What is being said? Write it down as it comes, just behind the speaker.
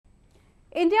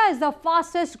India is the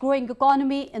fastest growing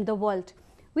economy in the world.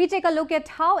 We take a look at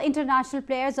how international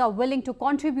players are willing to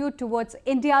contribute towards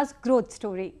India's growth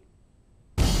story.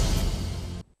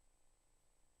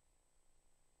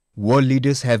 World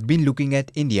leaders have been looking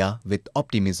at India with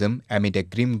optimism amid a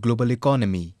grim global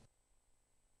economy.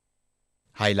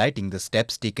 Highlighting the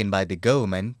steps taken by the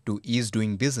government to ease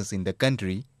doing business in the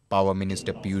country, Power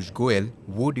Minister Piyush Goyal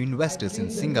wooed investors in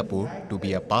Singapore to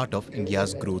be a part of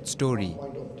India's growth story.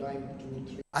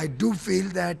 I do feel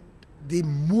that the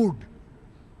mood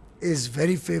is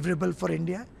very favorable for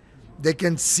India. They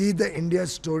can see the India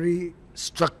story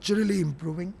structurally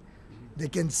improving. They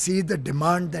can see the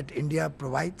demand that India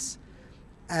provides.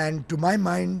 And to my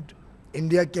mind,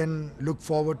 India can look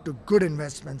forward to good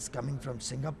investments coming from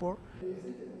Singapore.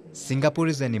 Singapore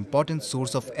is an important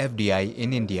source of FDI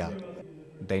in India.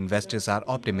 The investors are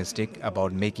optimistic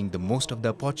about making the most of the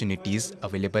opportunities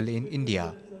available in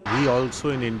India. We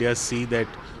also in India see that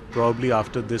probably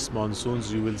after this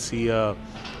monsoons you will see a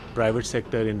private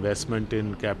sector investment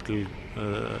in capital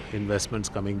investments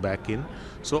coming back in.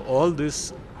 So all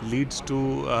this leads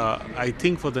to, I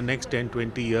think for the next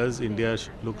 10-20 years, India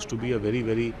looks to be a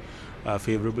very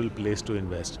favorable place to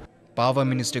invest. Power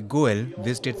Minister Goyal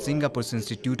visited Singapore's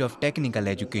Institute of Technical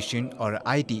Education or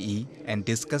ITE and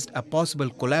discussed a possible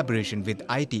collaboration with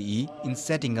ITE in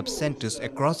setting up centres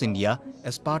across India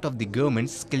as part of the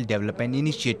government's skill development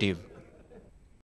initiative.